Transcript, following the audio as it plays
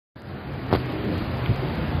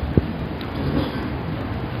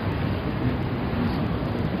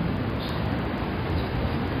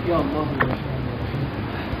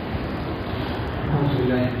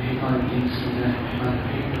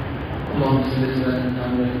رضوان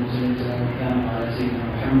كامل المسلمين كان على سيدنا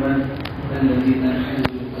محمد الذي نحن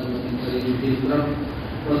بالقلب من طريق الذكر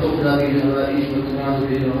وتقضى به الهوائج وتنال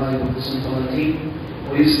به الرغائب وحسن الخواتيم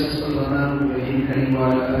ويستسقى الغمام بوجهه الكريم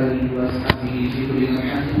وعلى اله واصحابه في كل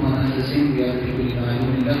لمحه ونفس بيده كل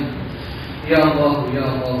معلوم له. يا الله يا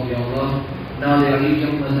الله يا الله نال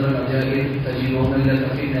عليكم نظر العجائب تجيب لك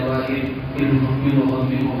في النوائب من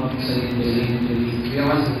سيد جليل جليل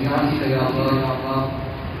بعزك يا الله يا الله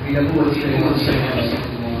بنبوتك وبوجهك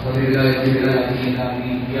وبولايتك آمين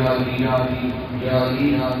آمين يا علي يا علي يا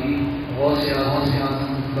علي يا علي غوث يا غوث يا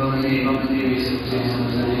بمني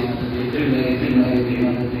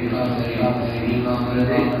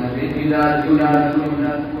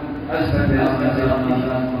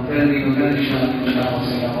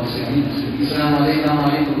السلام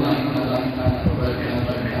عليكم ورحمة الله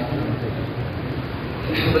وبركاته.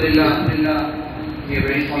 الحمد لله we are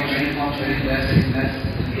very fortunate very blessed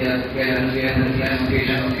we are occasion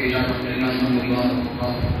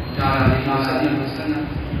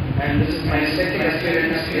and this is my second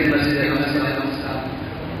experience in Musjid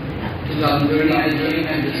to the very ideal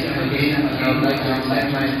and this is again I would like to invite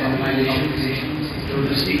my recommendations to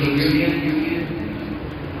the speaking union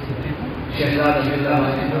Shahzad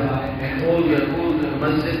and all the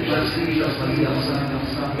Masjid trustees of Masjid Aqsa.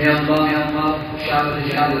 May Allah shower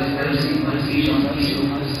His mercy on each of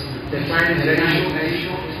us. The time is very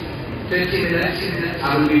short, 20 minutes. I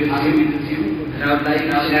will be with you, and I would like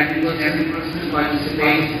every person to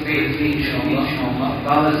participate with me, inshallah.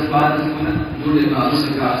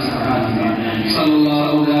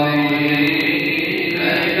 Sallallahu alayhi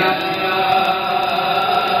wa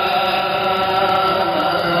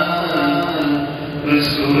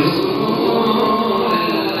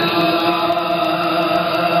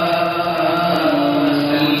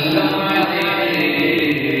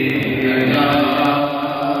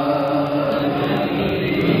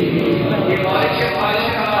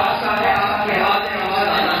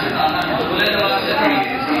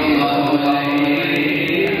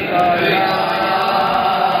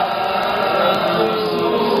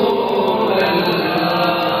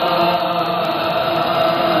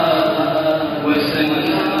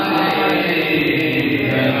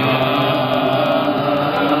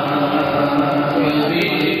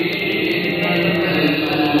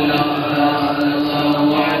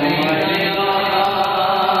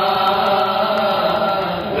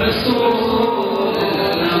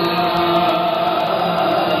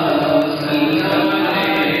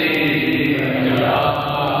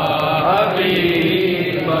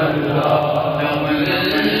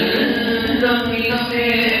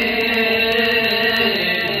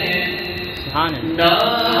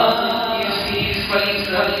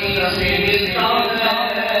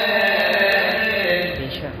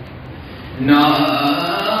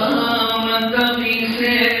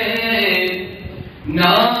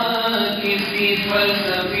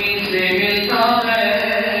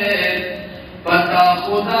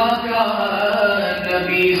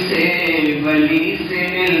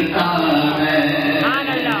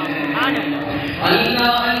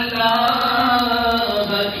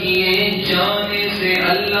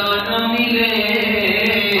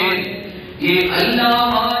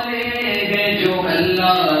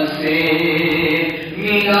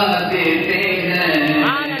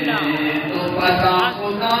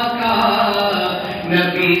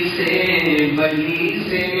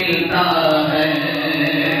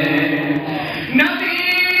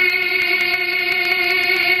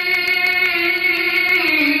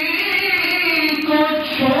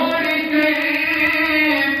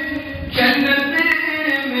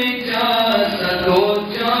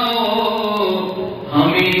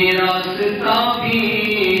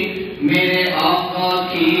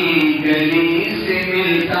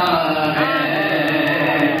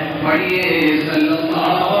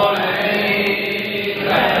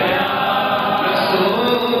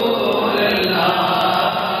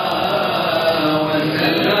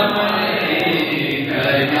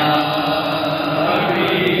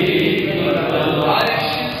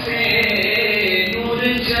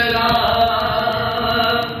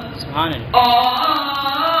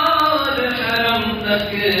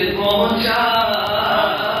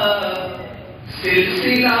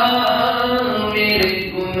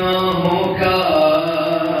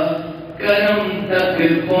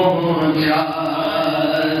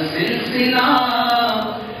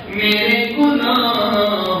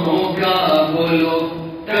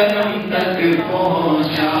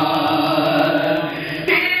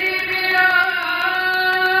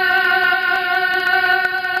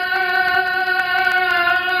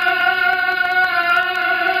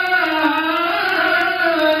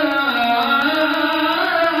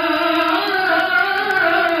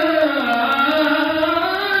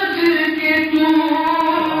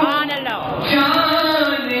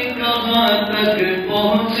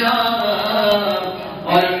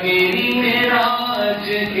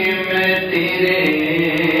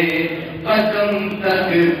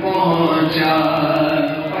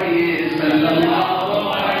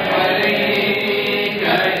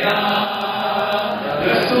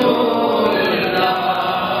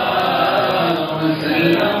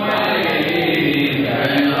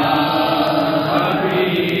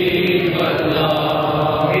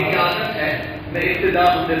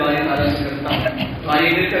اپنے باری تعالیٰ سے کرتا ہوں. تو آئیے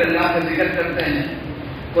مل کر اللہ کا ذکر کرتے ہیں.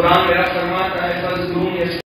 قرآن میرا فرماتا ہے فَاذْكُرُونِي